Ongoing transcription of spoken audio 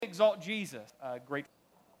exalt Jesus. Great.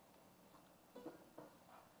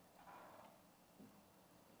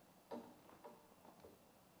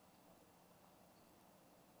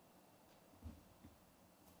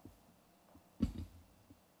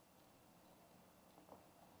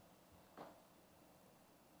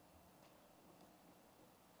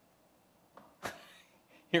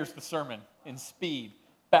 Here's the sermon in speed,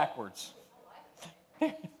 backwards.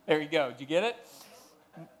 There you go. Did you get it?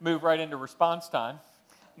 Move right into response time.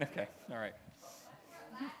 Okay, all right.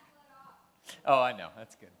 Oh, I know.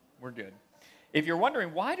 That's good. We're good. If you're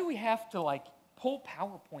wondering, why do we have to pull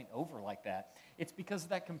PowerPoint over like that? It's because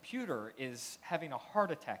that computer is having a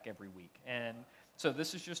heart attack every week. And so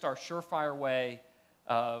this is just our surefire way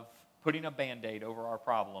of putting a Band-Aid over our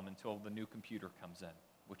problem until the new computer comes in,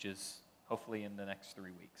 which is hopefully in the next 3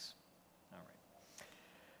 weeks. All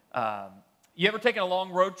right. You ever taken a long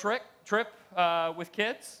road trip with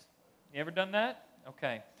kids? You ever done that?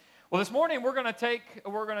 Okay. Well, this morning we're going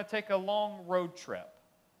to take a long road trip,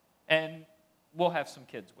 and we'll have some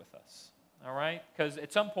kids with us. All right? Because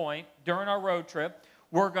at some point during our road trip,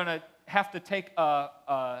 we're going to have to take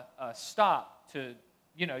a stop to,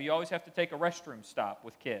 you always have to take a restroom stop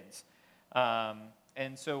with kids.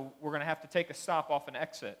 And so we're going to have to take a stop off an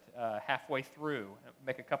exit halfway through,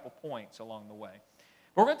 make a couple points along the way.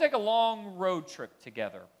 We're going to take a long road trip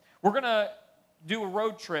together. We're going to do a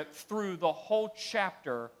road trip through the whole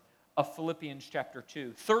chapter of Philippians chapter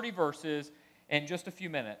 2. 30 verses in just a few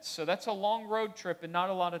minutes. So that's a long road trip and not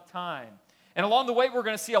a lot of time. And along the way, we're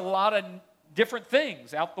going to see a lot of different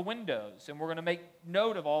things out the windows. And we're going to make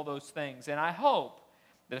note of all those things. And I hope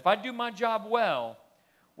that if I do my job well,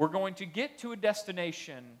 we're going to get to a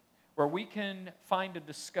destination where we can find a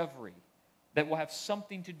discovery that will have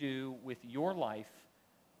something to do with your life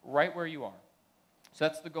right where you are. So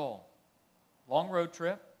that's the goal. Long road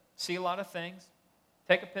trip, see a lot of things,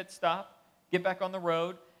 take a pit stop, get back on the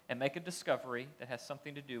road, and make a discovery that has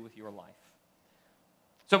something to do with your life.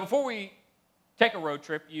 So before we take a road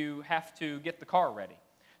trip, you have to get the car ready.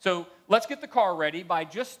 So let's get the car ready by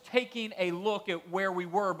just taking a look at where we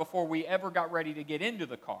were before we ever got ready to get into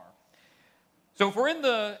the car. So if we're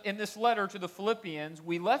in this letter to the Philippians,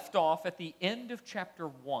 we left off at the end of chapter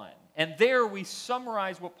 1. And there we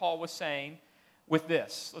summarize what Paul was saying with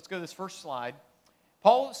this. Let's go to this first slide.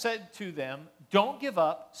 Paul said to them, don't give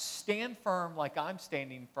up, stand firm like I'm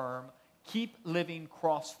standing firm, keep living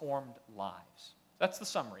cross-formed lives. That's the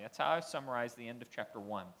summary. That's how I summarize the end of chapter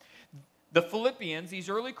 1. The Philippians, these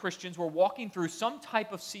early Christians, were walking through some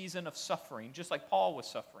type of season of suffering, just like Paul was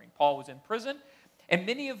suffering. Paul was in prison, and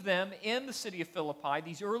many of them in the city of Philippi,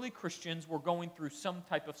 these early Christians were going through some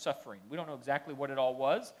type of suffering. We don't know exactly what it all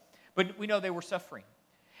was, but we know they were suffering.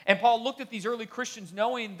 And Paul looked at these early Christians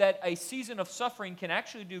knowing that a season of suffering can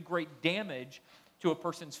actually do great damage to a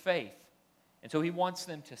person's faith. And so he wants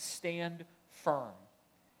them to stand firm.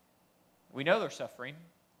 We know they're suffering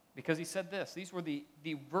because he said this. These were the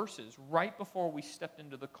verses right before we stepped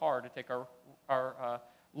into the car to take our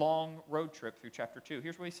long road trip through chapter 2.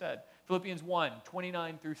 Here's what he said. Philippians 1,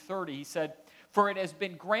 29 through 30. He said, for it has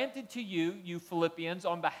been granted to you, you Philippians,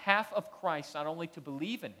 on behalf of Christ, not only to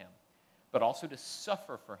believe in him, but also to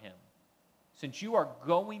suffer for him, since you are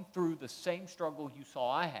going through the same struggle you saw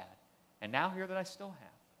I had, and now hear that I still have.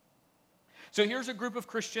 So here's a group of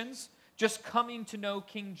Christians just coming to know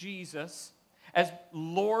King Jesus as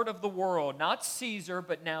Lord of the world, not Caesar,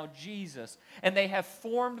 but now Jesus. And they have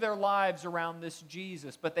formed their lives around this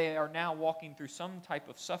Jesus, but they are now walking through some type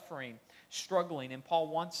of suffering, struggling, and Paul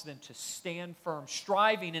wants them to stand firm,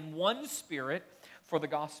 striving in one spirit for the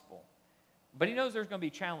gospel. But he knows there's going to be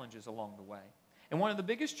challenges along the way. And one of the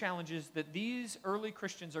biggest challenges that these early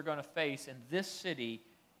Christians are going to face in this city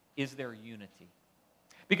is their unity.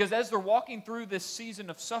 Because as they're walking through this season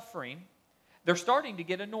of suffering, they're starting to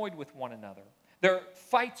get annoyed with one another. Their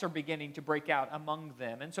fights are beginning to break out among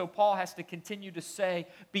them. And so Paul has to continue to say,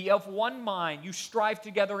 be of one mind. You strive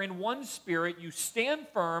together in one spirit. You stand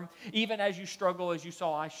firm, even as you struggle, as you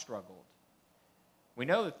saw I struggled. We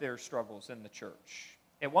know that there are struggles in the church.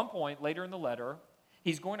 At one point, later in the letter,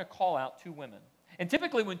 he's going to call out two women. And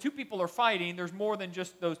typically when two people are fighting, there's more than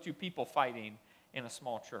just those two people fighting in a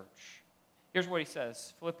small church. Here's what he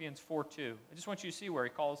says, Philippians 4:2. I just want you to see where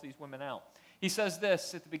he calls these women out. He says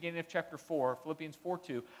this at the beginning of chapter 4, Philippians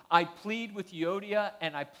 4:2. I plead with Euodia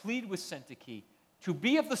and I plead with Syntyche to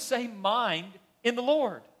be of the same mind in the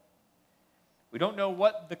Lord. We don't know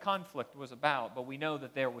what the conflict was about, but we know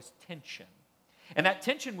that there was tension. And that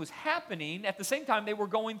tension was happening at the same time they were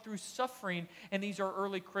going through suffering. And these are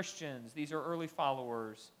early Christians. These are early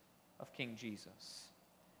followers of King Jesus.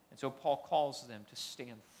 And so Paul calls them to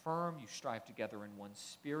stand firm. You strive together in one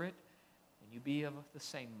spirit, and you be of the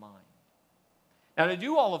same mind. Now, to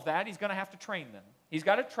do all of that, he's going to have to train them. He's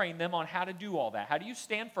got to train them on how to do all that. How do you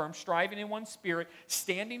stand firm, striving in one spirit,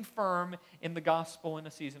 standing firm in the gospel in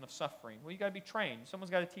a season of suffering? Well, you've got to be trained.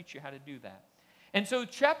 Someone's got to teach you how to do that. And so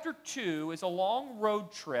chapter 2 is a long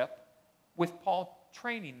road trip with Paul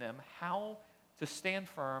training them how to stand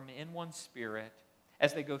firm in one spirit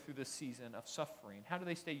as they go through this season of suffering. How do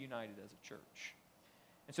they stay united as a church?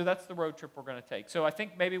 And so that's the road trip we're going to take. So I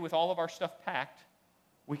think maybe with all of our stuff packed,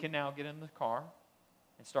 we can now get in the car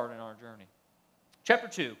and start on our journey. Chapter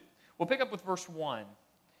 2, we'll pick up with verse 1.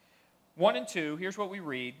 1 and 2, here's what we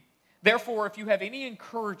read. Therefore, if you have any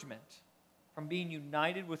encouragement from being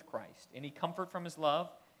united with Christ, any comfort from his love,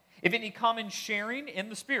 if any common sharing in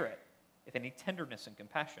the Spirit, if any tenderness and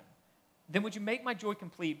compassion, then would you make my joy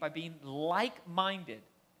complete by being like-minded,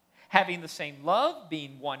 having the same love,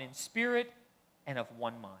 being one in spirit, and of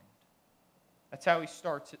one mind. That's how he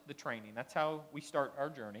starts the training. That's how we start our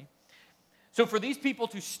journey. So for these people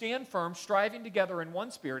to stand firm, striving together in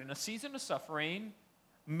one spirit, in a season of suffering,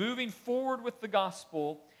 moving forward with the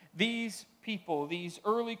gospel, these people, these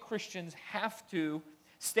early Christians have to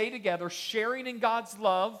stay together, sharing in God's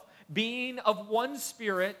love, being of one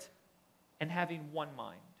spirit, and having one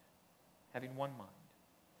mind. Having one mind.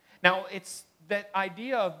 Now, it's that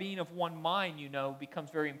idea of being of one mind, becomes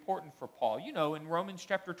very important for Paul. In Romans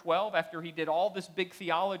chapter 12, after he did all this big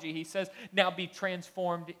theology, he says, now be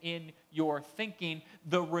transformed in your thinking,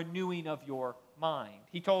 the renewing of your mind.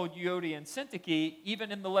 He told Euodia and Syntyche, even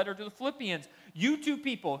in the letter to the Philippians, you two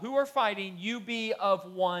people who are fighting, you be of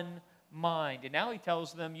one mind. And now he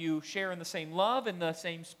tells them, you share in the same love and the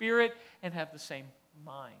same spirit and have the same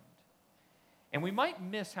mind. And we might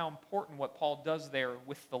miss how important what Paul does there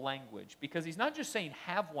with the language, because he's not just saying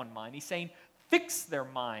have one mind, he's saying fix their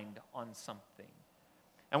mind on something.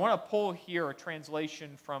 I want to pull here a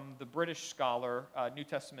translation from the British scholar, New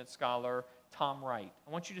Testament scholar, Tom Wright. I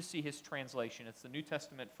want you to see his translation. It's the New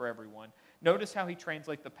Testament for everyone. Notice how he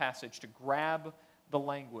translates the passage to grab the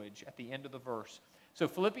language at the end of the verse. So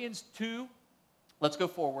Philippians 2, let's go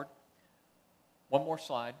forward. One more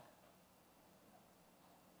slide.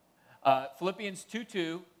 Philippians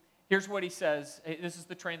 2:2, here's what he says. This is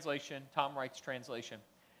the translation, Tom Wright's translation.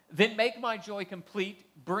 Then make my joy complete.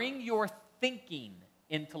 Bring your thinking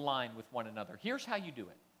into line with one another. Here's how you do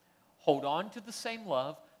it. Hold on to the same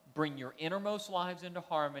love. Bring your innermost lives into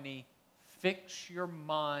harmony. Fix your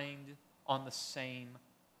mind on the same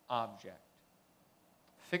object.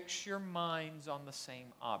 Fix your minds on the same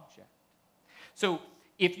object. So,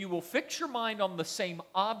 if you will fix your mind on the same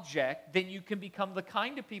object, then you can become the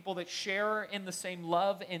kind of people that share in the same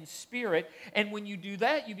love and spirit. And when you do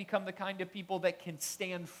that, you become the kind of people that can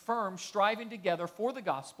stand firm, striving together for the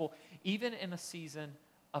gospel, even in a season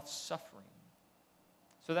of suffering.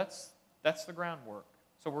 So that's the groundwork.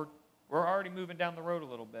 So we're already moving down the road a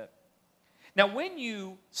little bit. Now, when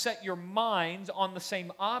you set your minds on the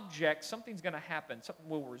same object, something's going to happen. Something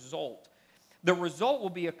will result. The result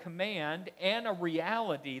will be a command and a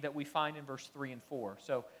reality that we find in verse 3 and 4.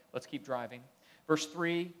 So let's keep driving. Verse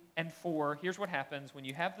 3 and 4, here's what happens when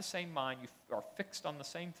you have the same mind, you are fixed on the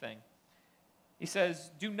same thing. He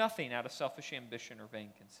says, do nothing out of selfish ambition or vain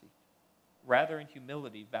conceit. Rather, in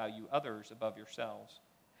humility, value others above yourselves.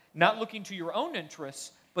 Not looking to your own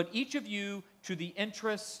interests, but each of you to the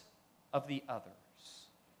interests of the others.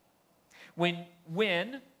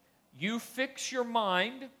 When you fix your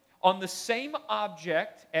mind on the same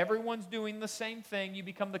object, everyone's doing the same thing, you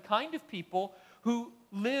become the kind of people who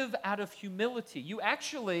live out of humility. You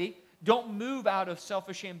actually don't move out of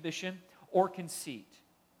selfish ambition or conceit.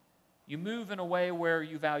 You move in a way where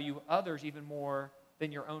you value others even more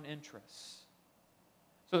than your own interests.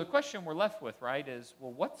 So the question we're left with, right, is,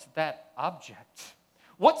 well, what's that object?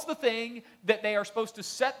 What's the thing that they are supposed to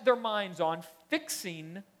set their minds on,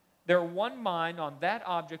 fixing their one mind on that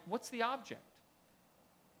object? What's the object?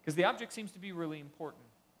 Because the object seems to be really important.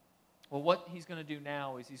 Well, what he's going to do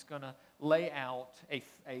now is he's going to lay out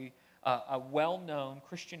a well-known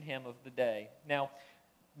Christian hymn of the day. Now,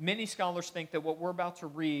 many scholars think that what we're about to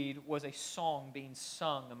read was a song being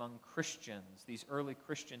sung among Christians, these early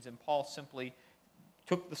Christians, and Paul simply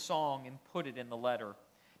took the song and put it in the letter.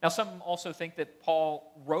 Now, some also think that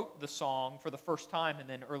Paul wrote the song for the first time and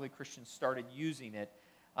then early Christians started using it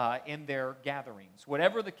in their gatherings.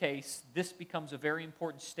 Whatever the case, this becomes a very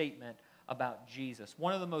important statement about Jesus,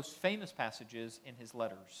 one of the most famous passages in his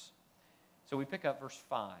letters. So we pick up verse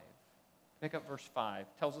 5.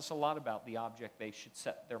 Tells us a lot about the object they should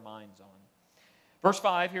set their minds on. Verse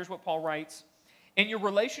 5, here's what Paul writes. In your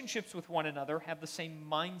relationships with one another, have the same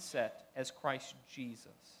mindset as Christ Jesus,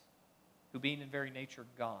 who being in very nature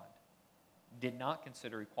God, did not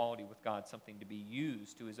consider equality with God something to be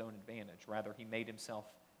used to his own advantage. Rather, he made himself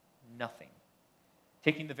nothing,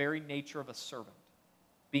 taking the very nature of a servant.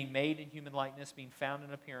 Being made in human likeness, being found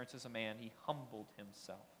in appearance as a man, he humbled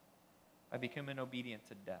himself by becoming obedient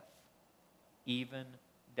to death, even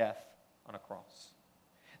death on a cross.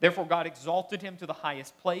 Therefore, God exalted him to the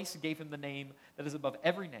highest place and gave him the name that is above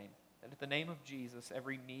every name, that at the name of Jesus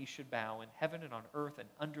every knee should bow in heaven and on earth and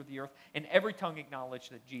under the earth, and every tongue acknowledge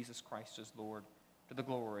that Jesus Christ is Lord, to the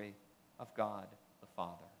glory of God the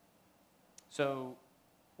Father. So,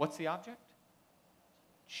 what's the object?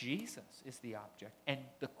 Jesus is the object, and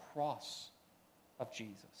the cross of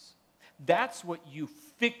Jesus. That's what you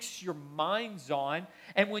fix your minds on.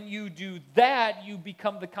 And when you do that, you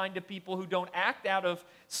become the kind of people who don't act out of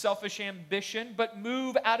selfish ambition, but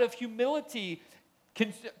move out of humility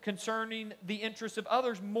concerning the interests of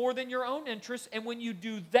others more than your own interests. And when you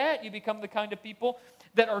do that, you become the kind of people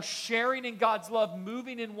that are sharing in God's love,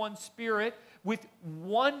 moving in one spirit, with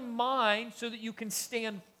one mind, so that you can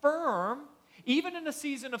stand firm, even in a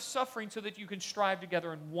season of suffering, so that you can strive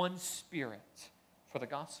together in one spirit for the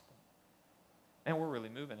gospel. And we're really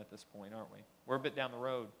moving at this point, aren't we? We're a bit down the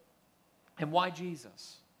road. And why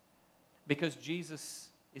Jesus? Because Jesus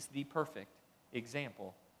is the perfect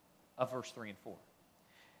example of verse 3 and 4.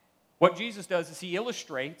 What Jesus does is he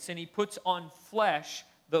illustrates and he puts on flesh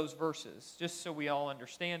those verses. Just so we all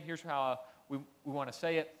understand, here's how we want to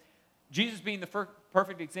say it. Jesus being the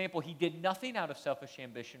perfect example, he did nothing out of selfish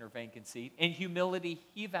ambition or vain conceit. In humility,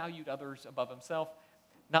 he valued others above himself,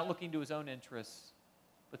 not looking to his own interests,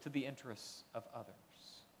 but to the interests of others.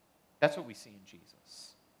 That's what we see in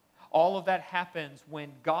Jesus. All of that happens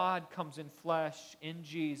when God comes in flesh in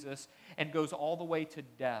Jesus and goes all the way to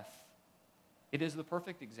death. It is the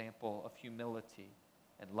perfect example of humility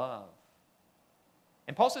and love.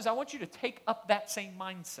 And Paul says, I want you to take up that same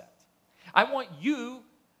mindset. I want you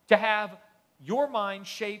to have your mind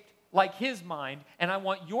shaped like his mind, and I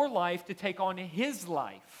want your life to take on his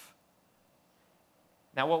life.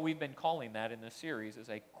 Now, what we've been calling that in this series is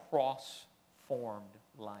a cross-formed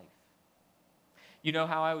life. You know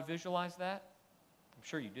how I would visualize that? I'm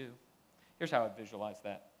sure you do. Here's how I would visualize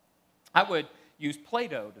that. I would use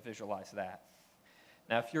Play-Doh to visualize that.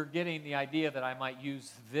 Now, if you're getting the idea that I might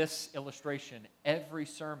use this illustration every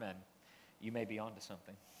sermon, you may be onto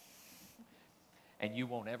something. And you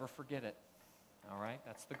won't ever forget it. All right?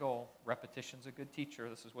 That's the goal. Repetition's a good teacher.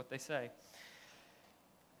 This is what they say.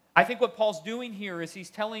 I think what Paul's doing here is he's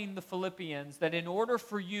telling the Philippians that in order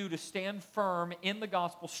for you to stand firm in the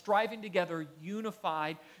gospel, striving together,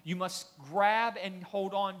 unified, you must grab and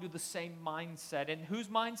hold on to the same mindset. And whose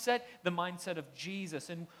mindset? The mindset of Jesus.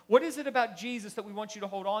 And what is it about Jesus that we want you to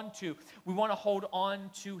hold on to? We want to hold on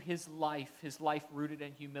to his life rooted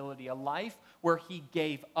in humility, a life where he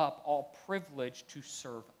gave up all privilege to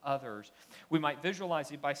serve others. We might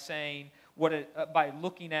visualize it by saying, by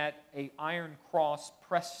looking at an iron cross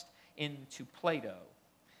pressed into Play-Doh.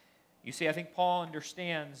 You see, I think Paul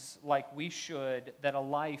understands, like we should, that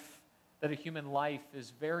a human life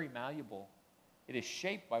is very malleable. It is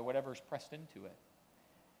shaped by whatever is pressed into it.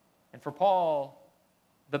 And for Paul,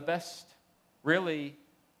 the best, really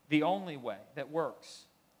the only way that works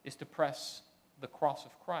is to press the cross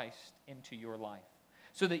of Christ into your life,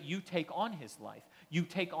 so that you take on his life, you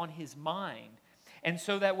take on his mind, and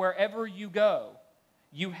so that wherever you go,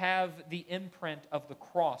 you have the imprint of the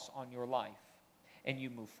cross on your life, and you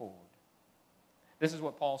move forward. This is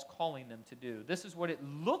what Paul's calling them to do. This is what it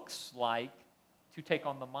looks like to take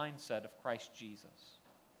on the mindset of Christ Jesus.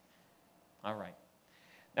 All right.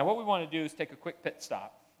 Now, what we want to do is take a quick pit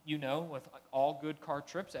stop. You know, with all good car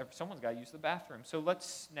trips, someone's got to use the bathroom. So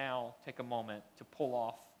let's now take a moment to pull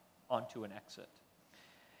off onto an exit.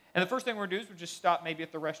 And the first thing we're going to do is we'll just stop maybe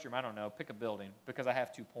at the restroom. I don't know, pick a building, because I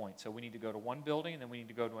have 2 points. So we need to go to one building, and then we need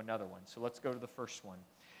to go to another one. So let's go to the first one.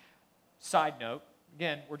 Side note,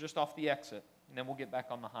 again, we're just off the exit, and then we'll get back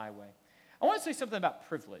on the highway. I want to say something about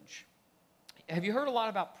privilege. Have you heard a lot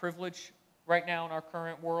about privilege right now in our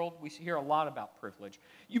current world? We hear a lot about privilege.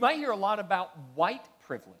 You might hear a lot about white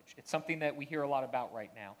privilege. It's something that we hear a lot about right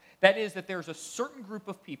now. That is that there's a certain group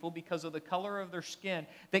of people, because of the color of their skin,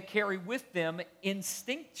 that carry with them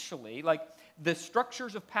instinctually, like the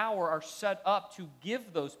structures of power are set up to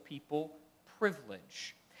give those people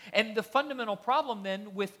privilege. And the fundamental problem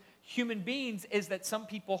then with human beings is that some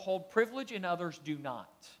people hold privilege and others do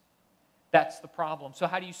not. That's the problem. So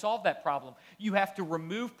how do you solve that problem? You have to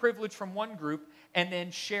remove privilege from one group and then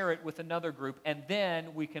share it with another group, and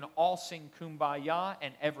then we can all sing Kumbaya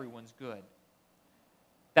and everyone's good.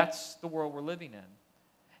 That's the world we're living in.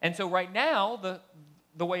 And so right now,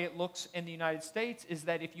 the way it looks in the United States is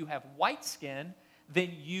that if you have white skin,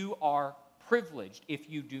 then you are privileged. If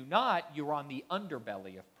you do not, you're on the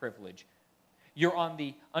underbelly of privilege. You're on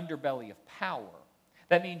the underbelly of power.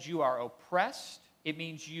 That means you are oppressed. It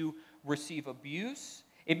means you receive abuse.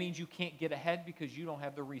 It means you can't get ahead because you don't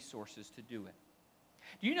have the resources to do it.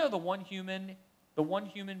 Do you know the one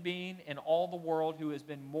human being in all the world who has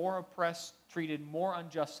been more oppressed, treated more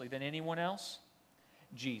unjustly than anyone else?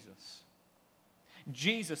 Jesus.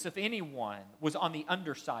 Jesus, if anyone, was on the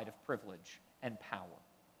underside of privilege and power.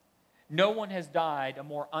 No one has died a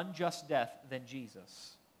more unjust death than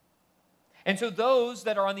Jesus. And so those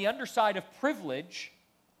that are on the underside of privilege,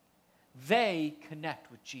 they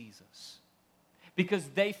connect with Jesus. Because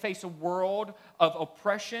they face a world of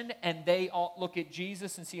oppression, and they all look at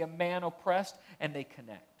Jesus and see a man oppressed, and they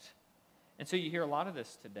connect. And so you hear a lot of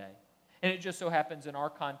this today. And it just so happens in our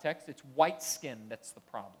context, it's white skin that's the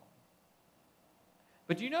problem.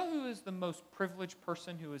 But do you know who is the most privileged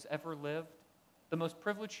person who has ever lived? The most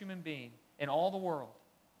privileged human being in all the world?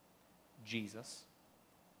 Jesus.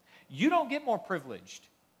 You don't get more privileged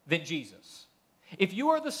than Jesus. If you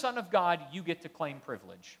are the Son of God, you get to claim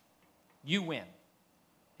privilege. You win.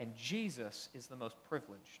 And Jesus is the most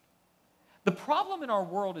privileged. The problem in our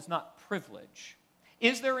world is not privilege.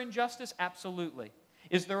 Is there injustice? Absolutely.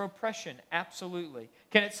 Is there oppression? Absolutely.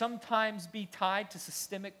 Can it sometimes be tied to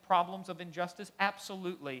systemic problems of injustice?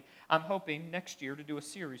 Absolutely. I'm hoping next year to do a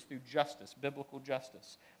series through justice, biblical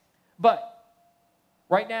justice. But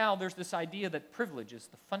right now, there's this idea that privilege is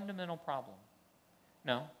the fundamental problem.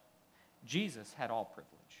 No, Jesus had all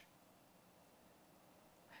privilege.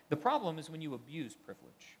 The problem is when you abuse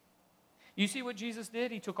privilege. You see what Jesus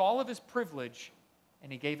did? He took all of his privilege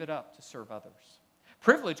and he gave it up to serve others.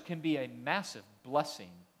 Privilege can be a massive blessing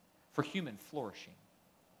for human flourishing.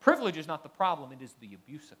 Privilege is not the problem, it is the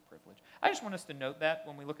abuse of privilege. I just want us to note that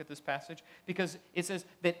when we look at this passage, because it says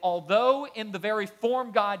that although in the very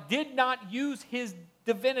form God did not use his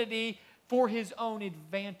divinity for his own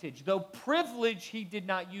advantage, though privilege, he did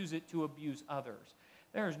not use it to abuse others.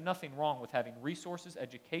 There is nothing wrong with having resources,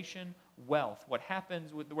 education, wealth. What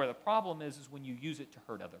happens where the problem is when you use it to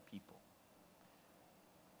hurt other people.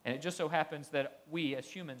 And it just so happens that we as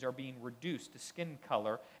humans are being reduced to skin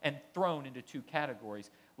color and thrown into two categories.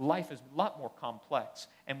 Life is a lot more complex.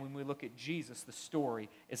 And when we look at Jesus, the story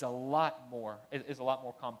is a lot more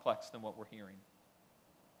complex than what we're hearing.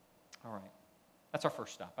 All right. That's our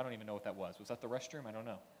first stop. I don't even know what that was. Was that the restroom? I don't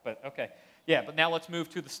know. But okay. Yeah, but now let's move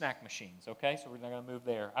to the snack machines, okay? So we're going to move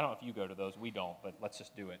there. I don't know if you go to those. We don't, but let's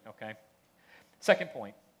just do it, okay? Second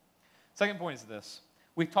point. Second point is this.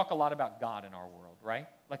 We talk a lot about God in our world, right?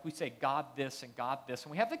 Like we say God this and God this.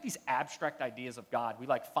 And we have like these abstract ideas of God. We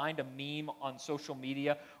like find a meme on social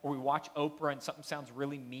media, or we watch Oprah and something sounds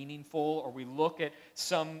really meaningful, or we look at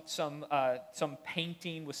some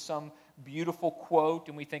painting with some beautiful quote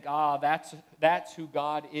and we think, that's who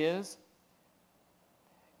God is.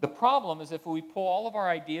 The problem is if we pull all of our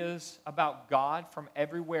ideas about God from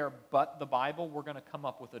everywhere but the Bible, we're going to come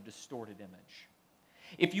up with a distorted image.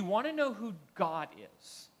 If you want to know who God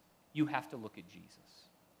is, you have to look at Jesus.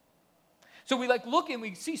 So we look and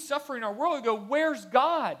we see suffering in our world and go, where's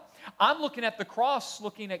God? I'm looking at the cross,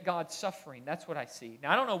 looking at God's suffering. That's what I see.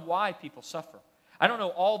 Now, I don't know why people suffer. I don't know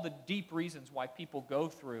all the deep reasons why people go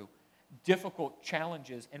through difficult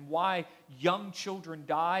challenges and why young children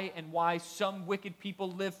die and why some wicked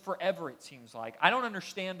people live forever, it seems like. I don't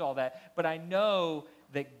understand all that, but I know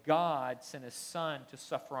that God sent his son to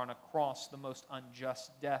suffer on a cross the most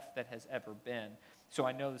unjust death that has ever been. So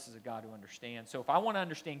I know this is a God who understands. So if I want to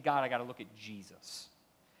understand God, I got to look at Jesus.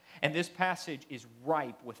 And this passage is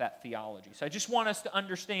ripe with that theology. So I just want us to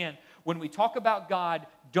understand when we talk about God,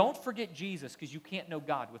 don't forget Jesus because you can't know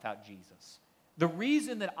God without Jesus. The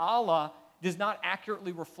reason that Allah does not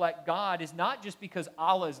accurately reflect God is not just because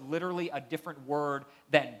Allah is literally a different word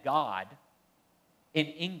than God in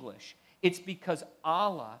English. It's because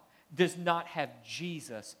Allah does not have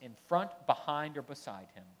Jesus in front, behind, or beside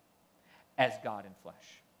him as God in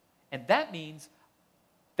flesh. And that means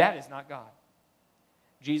that is not God.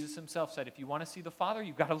 Jesus himself said, if you want to see the Father,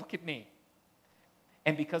 you've got to look at me.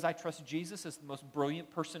 And because I trust Jesus as the most brilliant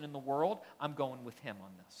person in the world, I'm going with him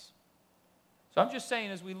on this. So I'm just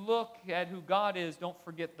saying, as we look at who God is, don't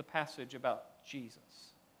forget the passage about Jesus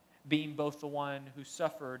being both the one who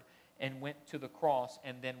suffered and went to the cross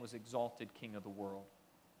and then was exalted King of the world.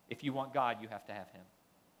 If you want God, you have to have him.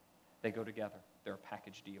 They go together. They're a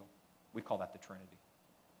package deal. We call that the Trinity.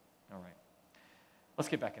 All right. Let's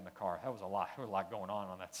get back in the car. That was a lot. There was a lot going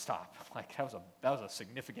on that stop. That was a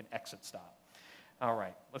significant exit stop. All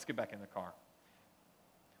right, let's get back in the car.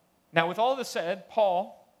 Now, with all this said,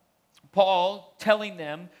 Paul telling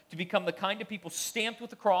them to become the kind of people stamped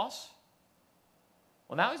with the cross,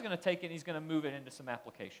 well, now he's going to take it and he's going to move it into some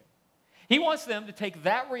application. He wants them to take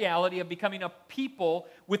that reality of becoming a people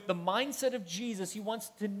with the mindset of Jesus. He wants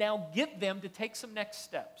to now get them to take some next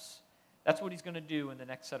steps. That's what he's going to do in the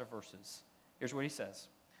next set of verses. Here's what he says.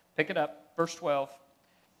 Pick it up, verse 12.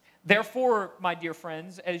 Therefore, my dear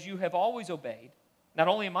friends, as you have always obeyed, not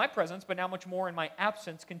only in my presence, but now much more in my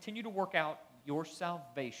absence, continue to work out your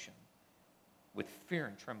salvation with fear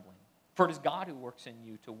and trembling. For it is God who works in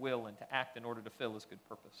you to will and to act in order to fill his good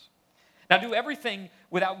purpose. Now do everything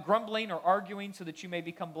without grumbling or arguing, so that you may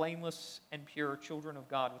become blameless and pure, children of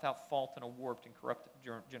God, without fault in a warped and corrupt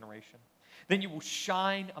generation. Then you will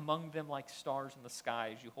shine among them like stars in the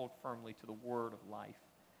sky as you hold firmly to the word of life.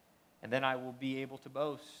 And then I will be able to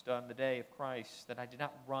boast on the day of Christ that I did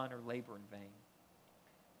not run or labor in vain.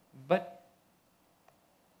 But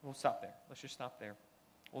we'll stop there. Let's just stop there.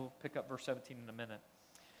 We'll pick up verse 17 in a minute.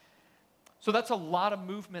 So that's a lot of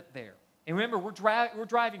movement there. And remember, we're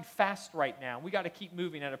driving fast right now. We got to keep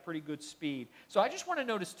moving at a pretty good speed. So I just want to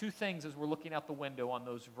notice two things as we're looking out the window on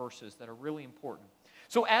those verses that are really important.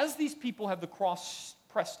 So as these people have the cross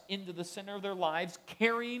pressed into the center of their lives,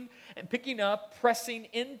 carrying and picking up, pressing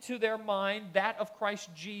into their mind that of Christ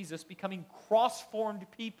Jesus, becoming cross-formed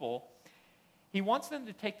people, he wants them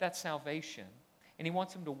to take that salvation and he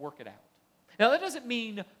wants them to work it out. Now that doesn't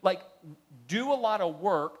mean like do a lot of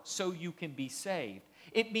work so you can be saved.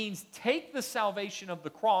 It means take the salvation of the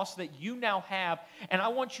cross that you now have, and I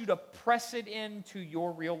want you to press it into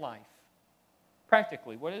your real life.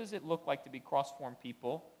 Practically, what does it look like to be cross-formed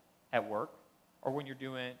people at work, or when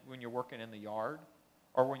you're working in the yard,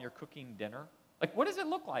 or when you're cooking dinner? Like, what does it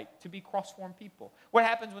look like to be cross-formed people? What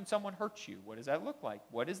happens when someone hurts you? What does that look like?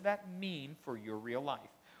 What does that mean for your real life?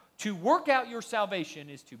 To work out your salvation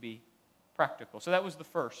is to be practical. So that was the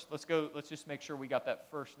first. Let's just make sure we got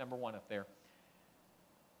that first, number one up there.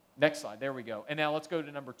 Next slide, there we go. And now let's go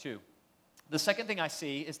to number two. The second thing I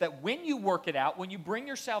see is that when you work it out, when you bring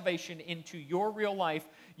your salvation into your real life,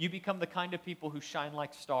 you become the kind of people who shine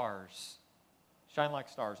like stars. Shine like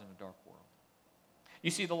stars in a dark world.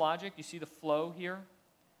 You see the logic? You see the flow here?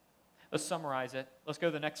 Let's summarize it. Let's go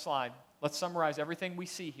to the next slide. Let's summarize everything we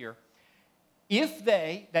see here. If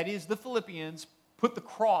they, that is the Philippians, put the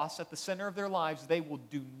cross at the center of their lives, they will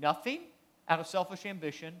do nothing out of selfish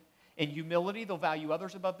ambition. In humility, they'll value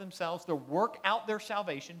others above themselves. They'll work out their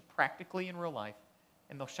salvation practically in real life.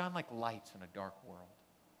 And they'll shine like lights in a dark world.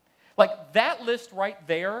 Like that list right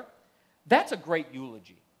there, that's a great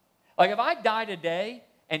eulogy. Like if I die today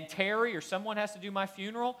and Terry or someone has to do my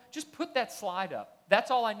funeral, just put that slide up. That's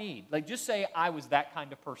all I need. Like just say I was that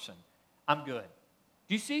kind of person. I'm good.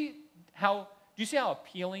 Do you see how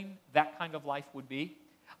appealing that kind of life would be?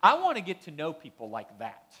 I want to get to know people like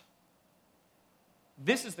that.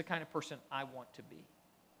 This is the kind of person I want to be.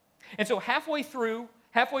 And so halfway through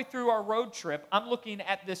our road trip, I'm looking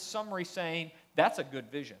at this summary saying, that's a good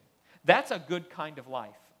vision. That's a good kind of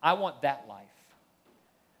life. I want that life.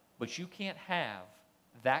 But you can't have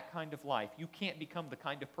that kind of life. You can't become the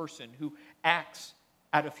kind of person who acts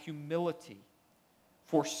out of humility,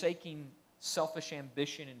 forsaking selfish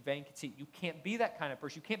ambition and vain conceit. You can't be that kind of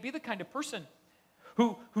person. You can't be the kind of person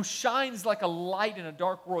who shines like a light in a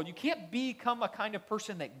dark world. You can't become a kind of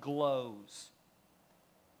person that glows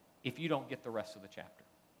if you don't get the rest of the chapter.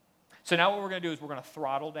 So now what we're going to do is we're going to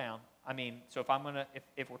throttle down. I mean, so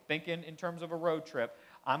if we're thinking in terms of a road trip,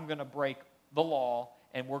 I'm going to break the law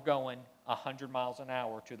and we're going 100 miles an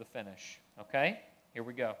hour to the finish. Okay? Here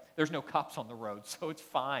we go. There's no cops on the road, so it's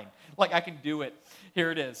fine. Like I can do it. Here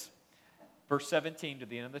it is. Verse 17 to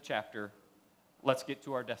the end of the chapter. Let's get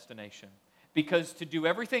to our destination. Because to do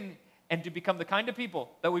everything and to become the kind of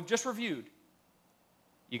people that we've just reviewed,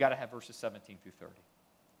 you got to have verses 17 through 30.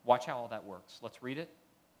 Watch how all that works. Let's read it,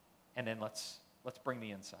 and then let's bring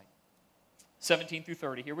the insight. 17 through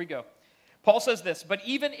 30, here we go. Paul says this, but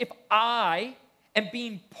even if I am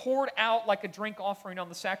being poured out like a drink offering on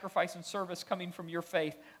the sacrifice and service coming from your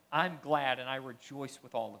faith, I'm glad and I rejoice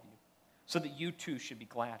with all of you, so that you too should be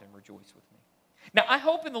glad and rejoice with me. Now I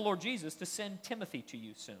hope in the Lord Jesus to send Timothy to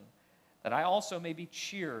you soon, that I also may be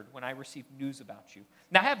cheered when I receive news about you.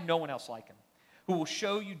 Now I have no one else like him, who will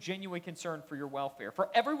show you genuine concern for your welfare. For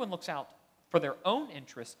everyone looks out for their own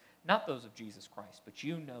interests, not those of Jesus Christ. But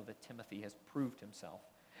you know that Timothy has proved himself.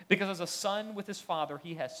 Because as a son with his father,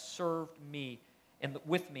 he has served me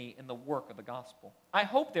with me in the work of the gospel. I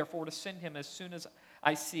hope, therefore, to send him as soon as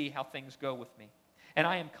I see how things go with me. And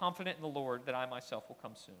I am confident in the Lord that I myself will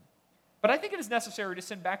come soon. But I think it is necessary to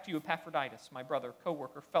send back to you Epaphroditus, my brother,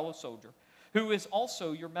 co-worker, fellow soldier, who is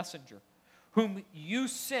also your messenger, whom you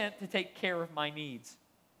sent to take care of my needs.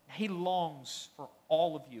 He longs for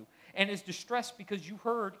all of you and is distressed because you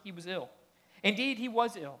heard he was ill. Indeed, he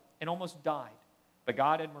was ill and almost died, but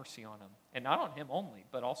God had mercy on him, and not on him only,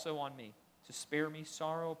 but also on me, to spare me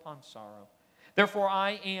sorrow upon sorrow. Therefore,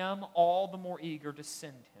 I am all the more eager to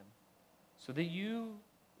send him,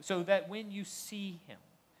 so that when you see him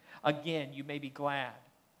again, you may be glad,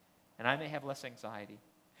 and I may have less anxiety.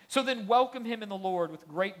 So then welcome him in the Lord with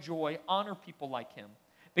great joy. Honor people like him,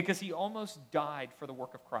 because he almost died for the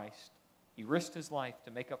work of Christ. He risked his life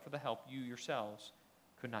to make up for the help you yourselves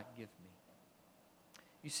could not give me.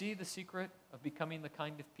 You see the secret of becoming the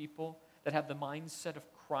kind of people that have the mindset of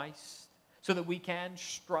Christ, so that we can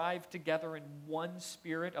strive together in one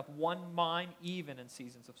spirit, of one mind, even in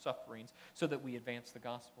seasons of sufferings, so that we advance the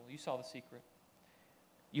gospel. You saw the secret.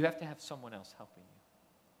 You have to have someone else helping you.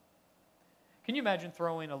 Can you imagine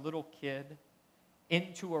throwing a little kid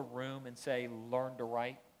into a room and say, learn to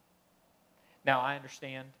write? Now, I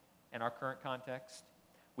understand in our current context,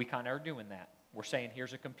 we kind of are doing that. We're saying,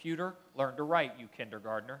 here's a computer, learn to write, you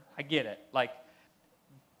kindergartner. I get it. Like,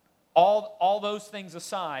 all those things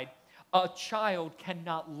aside, a child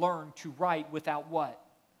cannot learn to write without what?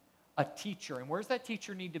 A teacher. And where's that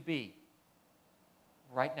teacher need to be?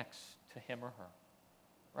 Right next to him or her.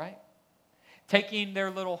 Right? Taking their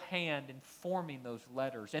little hand and forming those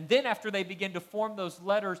letters. And then after they begin to form those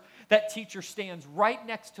letters, that teacher stands right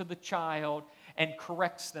next to the child and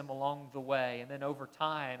corrects them along the way. And then over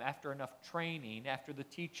time, after enough training, after the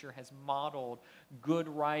teacher has modeled good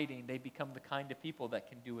writing, they become the kind of people that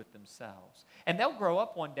can do it themselves. And they'll grow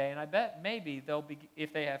up one day, and I bet maybe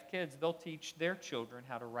if they have kids, they'll teach their children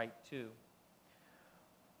how to write too.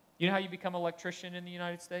 You know how you become an electrician in the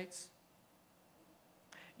United States?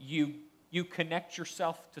 You connect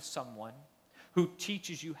yourself to someone who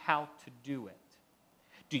teaches you how to do it.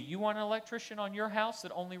 Do you want an electrician on your house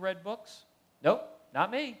that only read books? Nope,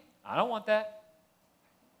 not me. I don't want that.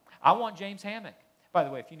 I want James Hammock. By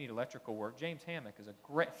the way, if you need electrical work, James Hammock is a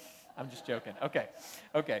great... I'm just joking.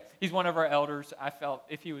 Okay. He's one of our elders. I felt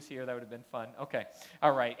if he was here, that would have been fun. Okay.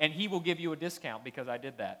 All right. And he will give you a discount because I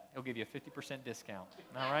did that. He'll give you a 50% discount.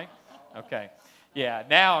 All right? Okay. Yeah,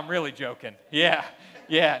 now I'm really joking. Yeah,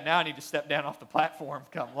 now I need to step down off the platform,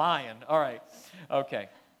 come lying. All right, okay.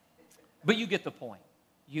 But you get the point.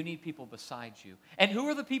 You need people beside you. And who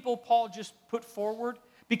are the people Paul just put forward?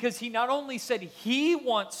 Because he not only said he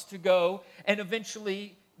wants to go and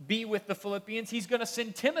eventually be with the Philippians, he's going to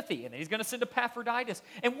send Timothy, and he's going to send Epaphroditus.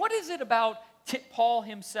 And what is it about Paul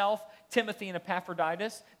himself, Timothy, and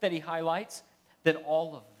Epaphroditus that he highlights? That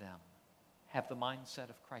all of them have the mindset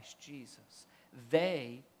of Christ Jesus.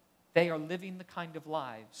 They are living the kind of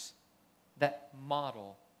lives that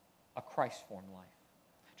model a Christ-formed life.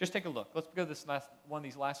 Just take a look. Let's go to this one of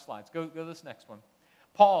these last slides. Go to this next one.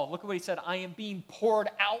 Paul, look at what he said. I am being poured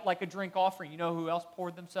out like a drink offering. You know who else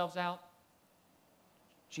poured themselves out?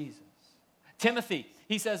 Jesus. Timothy,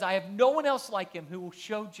 he says, I have no one else like him who will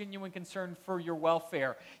show genuine concern for your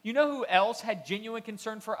welfare. You know who else had genuine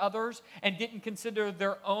concern for others and didn't consider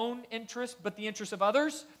their own interest but the interest of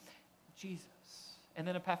others? Jesus. And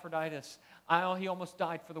then Epaphroditus, he almost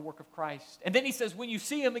died for the work of Christ. And then he says, when you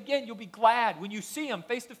see him again, you'll be glad. When you see him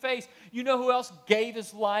face to face, you know who else gave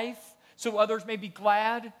his life so others may be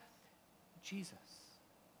glad? Jesus.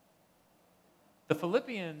 The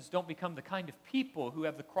Philippians don't become the kind of people who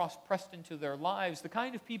have the cross pressed into their lives, the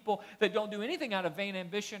kind of people that don't do anything out of vain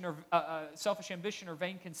ambition or selfish ambition or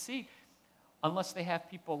vain conceit, unless they have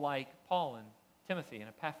people like Paul and Timothy and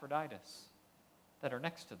Epaphroditus that are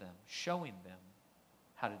next to them, showing them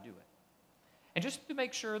how to do it. And just to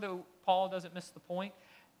make sure that Paul doesn't miss the point,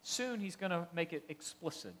 soon he's going to make it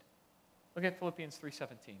explicit. Look at Philippians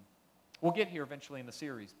 3:17. We'll get here eventually in the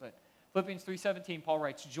series, but Philippians 3:17, Paul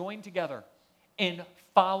writes, join together in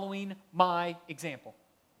following my example.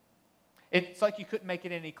 It's like you couldn't make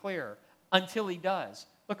it any clearer until he does.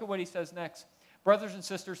 Look at what he says next. Brothers and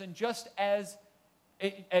sisters, and just as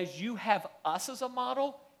you have us as a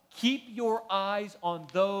model, keep your eyes on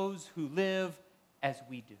those who live as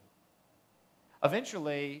we do.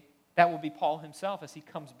 Eventually, that will be Paul himself as he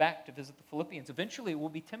comes back to visit the Philippians. Eventually, it will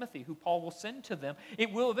be Timothy, who Paul will send to them.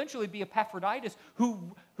 It will eventually be Epaphroditus,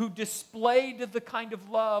 who displayed the kind of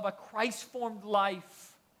love, a Christ-formed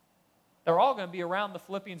life. They're all going to be around the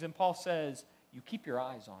Philippians, and Paul says, you keep your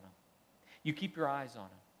eyes on them. You keep your eyes on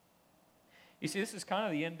them. You see, this is kind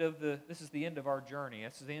of the end of our journey.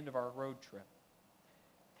 This is the end of our road trip.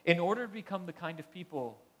 In order to become the kind of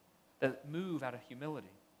people that move out of humility,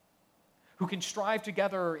 who can strive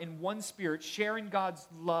together in one spirit, sharing God's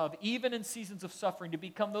love, even in seasons of suffering, to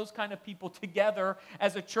become those kind of people together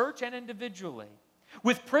as a church and individually,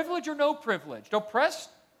 with privilege or no privilege, oppressed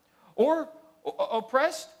or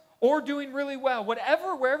doing really well,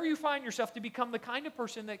 wherever you find yourself, to become the kind of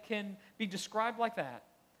person that can be described like that,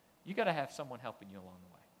 you got to have someone helping you along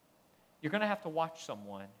the way. You're going to have to watch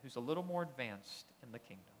someone who's a little more advanced in the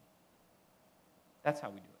kingdom. That's how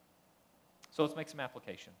we do it. So let's make some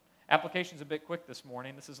application. Application's a bit quick this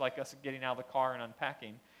morning. This is like us getting out of the car and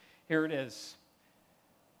unpacking. Here it is.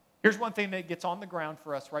 Here's one thing that gets on the ground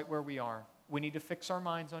for us right where we are. We need to fix our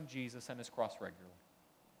minds on Jesus and his cross regularly.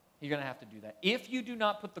 You're going to have to do that. If you do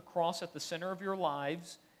not put the cross at the center of your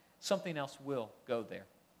lives, something else will go there.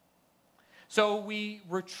 So we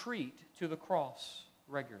retreat to the cross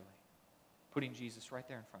regularly, putting Jesus right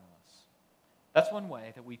there in front of us. That's one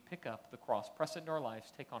way that we pick up the cross, press it in our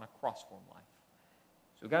lives, take on a cross-formed life.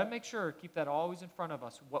 So we've got to make sure, keep that always in front of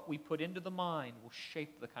us. What we put into the mind will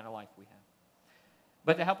shape the kind of life we have.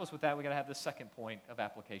 But to help us with that, we've got to have the second point of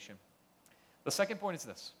application. The second point is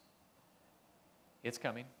this. It's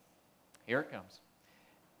coming. Here it comes.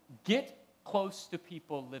 Get close to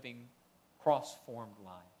people living cross-formed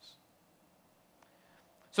lives.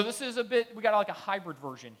 So this is we got like a hybrid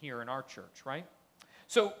version here in our church, right?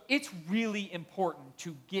 So it's really important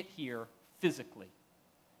to get here physically.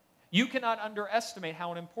 You cannot underestimate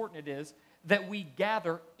how important it is that we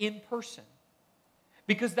gather in person,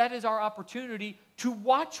 because that is our opportunity to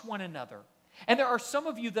watch one another. And there are some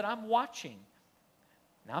of you that I'm watching.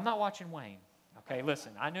 Now, I'm not watching Wayne. Okay,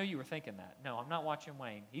 listen, I know you were thinking that. No, I'm not watching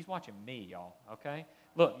Wayne. He's watching me, y'all, okay?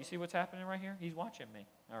 Look, you see what's happening right here? He's watching me.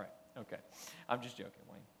 All right, okay. I'm just joking,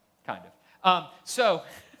 Wayne, kind of.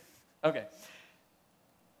 Okay.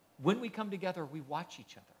 When we come together, we watch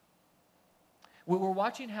each other. We're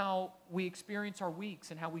watching how we experience our weeks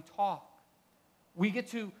and how we talk. We get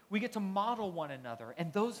to model one another,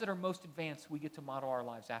 and those that are most advanced, we get to model our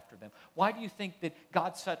lives after them. Why do you think that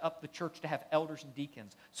God set up the church to have elders and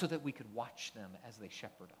deacons? So that we could watch them as they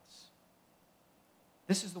shepherd us.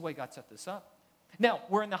 This is the way God set this up. Now,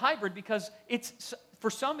 we're in the hybrid because for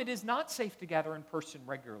some it is not safe to gather in person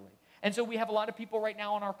regularly. And so we have a lot of people right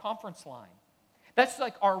now on our conference line. That's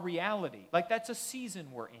like our reality. Like that's a season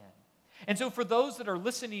we're in. And so for those that are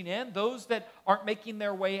listening in, those that aren't making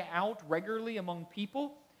their way out regularly among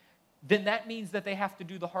people, then that means that they have to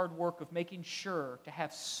do the hard work of making sure to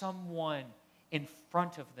have someone in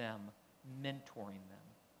front of them mentoring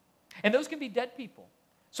them. And those can be dead people.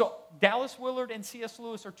 So Dallas Willard and C.S.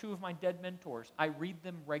 Lewis are two of my dead mentors. I read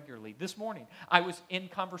them regularly. This morning, I was in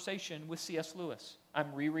conversation with C.S. Lewis.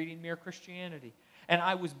 I'm rereading Mere Christianity. And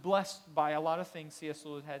I was blessed by a lot of things C.S.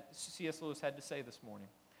 Lewis had to say this morning.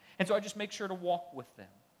 And so I just make sure to walk with them.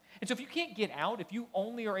 And so if you can't get out, if you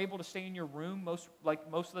only are able to stay in your room most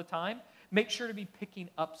of the time, make sure to be picking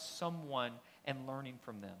up someone and learning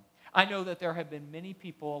from them. I know that there have been many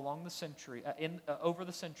people along the century, over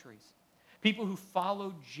the centuries, people who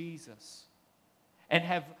followed Jesus and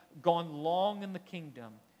have gone long in the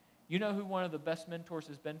kingdom. You know who one of the best mentors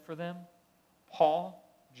has been for them? Paul,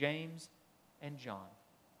 James, and John.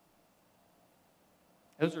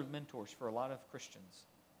 Those are mentors for a lot of Christians.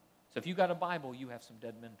 So if you got a Bible, you have some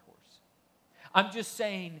dead mentors. I'm just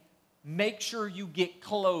saying, make sure you get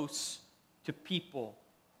close to people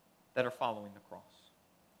that are following the cross.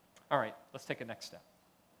 All right, let's take a next step.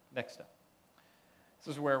 Next step.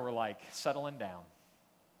 This is where we're like settling down.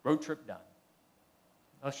 Road trip done.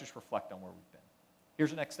 Let's just reflect on where we've been.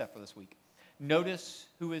 Here's the next step for this week. Notice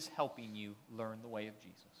who is helping you learn the way of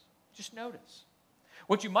Jesus. Just notice.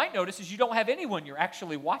 What you might notice is you don't have anyone you're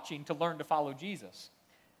actually watching to learn to follow Jesus.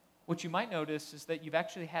 What you might notice is that you've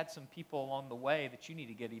actually had some people along the way that you need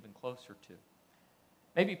to get even closer to.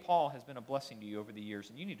 Maybe Paul has been a blessing to you over the years,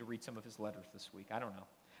 and you need to read some of his letters this week. I don't know.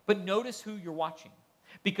 But notice who you're watching,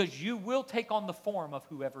 because you will take on the form of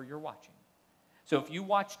whoever you're watching. So if you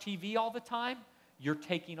watch TV all the time, you're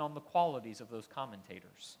taking on the qualities of those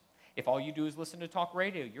commentators. If all you do is listen to talk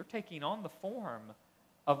radio, you're taking on the form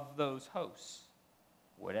of those hosts.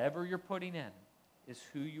 Whatever you're putting in is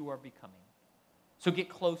who you are becoming. So get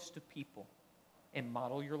close to people and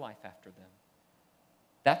model your life after them.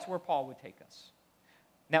 That's where Paul would take us.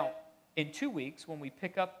 Now, in 2 weeks, when we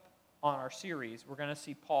pick up on our series, we're going to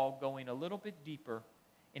see Paul going a little bit deeper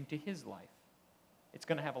into his life. It's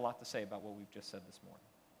going to have a lot to say about what we've just said this morning.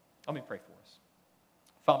 Let me pray for us.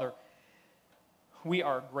 Father, we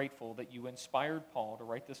are grateful that you inspired Paul to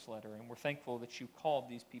write this letter, and we're thankful that you called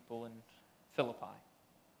these people in Philippi.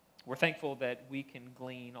 We're thankful that we can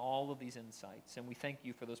glean all of these insights, and we thank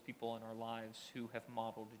you for those people in our lives who have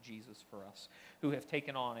modeled Jesus for us, who have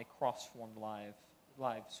taken on a cross-formed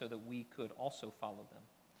life so that we could also follow them.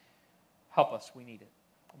 Help us. We need it.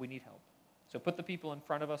 We need help. So put the people in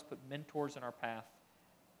front of us, put mentors in our path,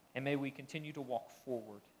 and may we continue to walk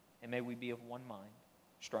forward, and may we be of one mind,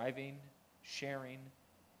 striving, sharing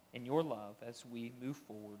in your love as we move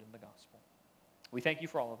forward in the gospel. We thank you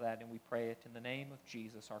for all of that, and we pray it in the name of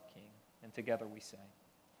Jesus, our King. And together we say,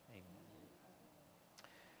 amen.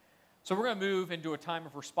 So we're going to move into a time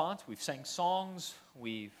of response. We've sang songs.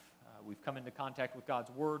 We've come into contact with God's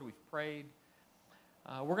word. We've prayed.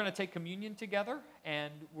 We're going to take communion together,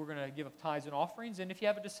 and we're going to give up tithes and offerings. And if you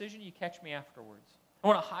have a decision, you catch me afterwards. I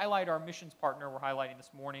want to highlight our missions partner we're highlighting this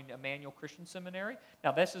morning, Emmanuel Christian Seminary.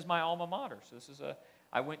 Now, this is my alma mater. So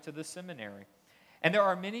I went to this seminary. And there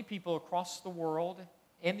are many people across the world,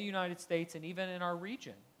 in the United States, and even in our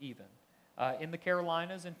region, in the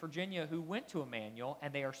Carolinas and Virginia, who went to Emmanuel,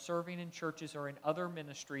 and they are serving in churches or in other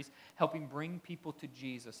ministries, helping bring people to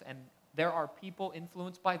Jesus. And there are people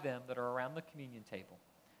influenced by them that are around the communion table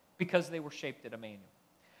because they were shaped at Emmanuel.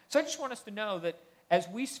 So I just want us to know that as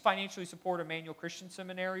we financially support Emmanuel Christian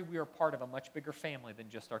Seminary, we are part of a much bigger family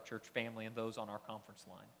than just our church family and those on our conference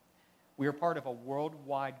line. We are part of a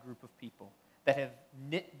worldwide group of people that have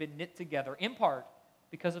been knit together, in part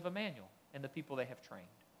because of Emmanuel and the people they have trained.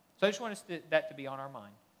 So I just want that to be on our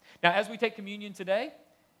mind. Now, as we take communion today,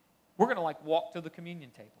 we're going to walk to the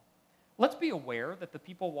communion table. Let's be aware that the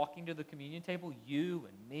people walking to the communion table, you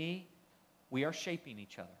and me, we are shaping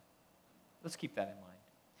each other. Let's keep that in mind.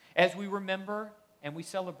 As we remember and we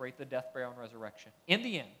celebrate the death, burial, and resurrection, in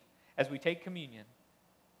the end, as we take communion,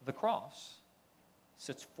 the cross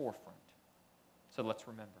sits forefront. So let's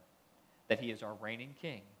remember that he is our reigning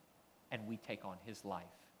king, and we take on his life,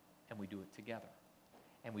 and we do it together,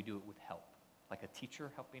 and we do it with help, like a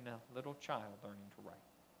teacher helping a little child learning to write.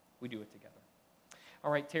 We do it together.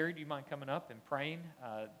 All right, Terry, do you mind coming up and praying?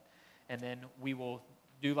 And then we will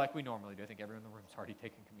do like we normally do. I think everyone in the room has already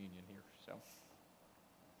taken communion here. So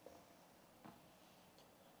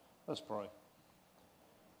let's pray.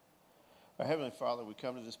 Our Heavenly Father, we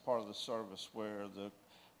come to this part of the service where the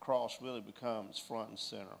cross really becomes front and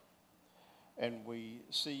center. And we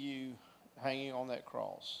see you hanging on that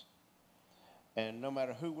cross. And no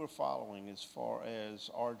matter who we're following as far as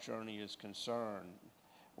our journey is concerned,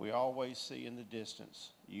 we always see in the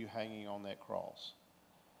distance you hanging on that cross,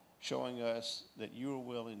 showing us that you are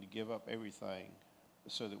willing to give up everything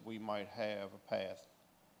so that we might have a path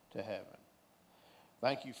to heaven.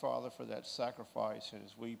 Thank you, Father, for that sacrifice. And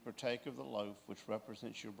as we partake of the loaf, which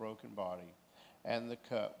represents your broken body, and the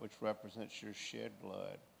cup, which represents your shed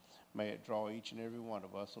blood, may it draw each and every one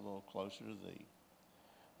of us a little closer to thee.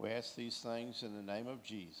 We ask these things in the name of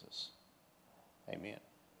Jesus. Amen.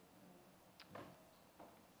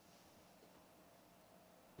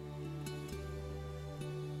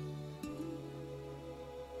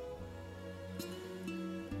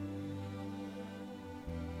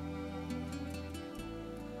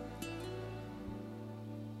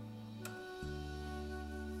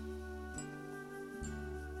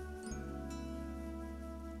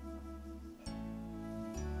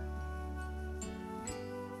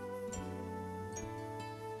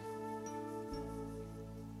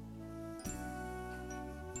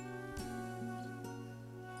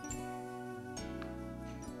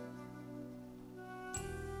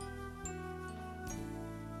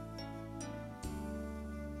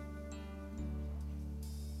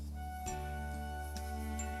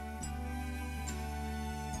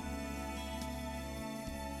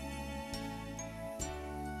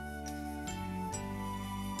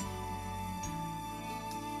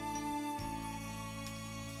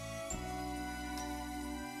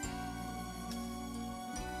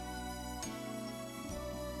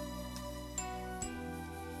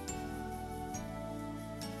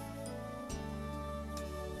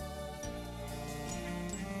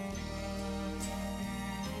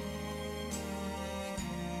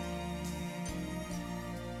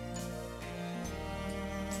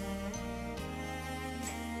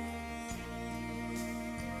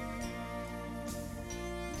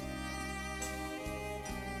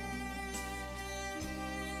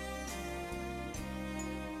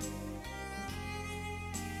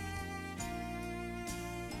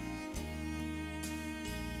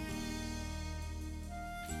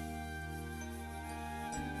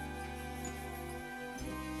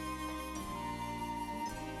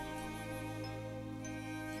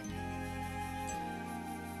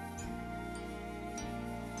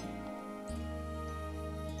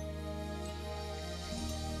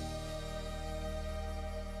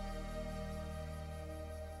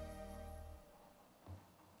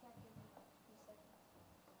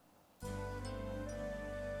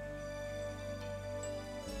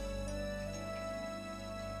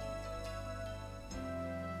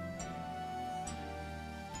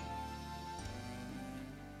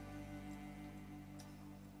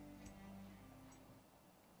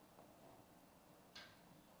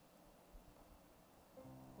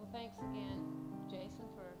 Thanks again, Jason,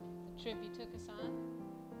 for the trip you took us on.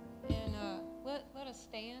 And let us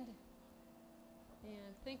stand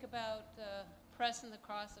and think about pressing the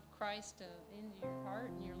cross of Christ into your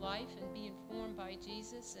heart and your life and be informed by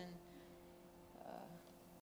Jesus and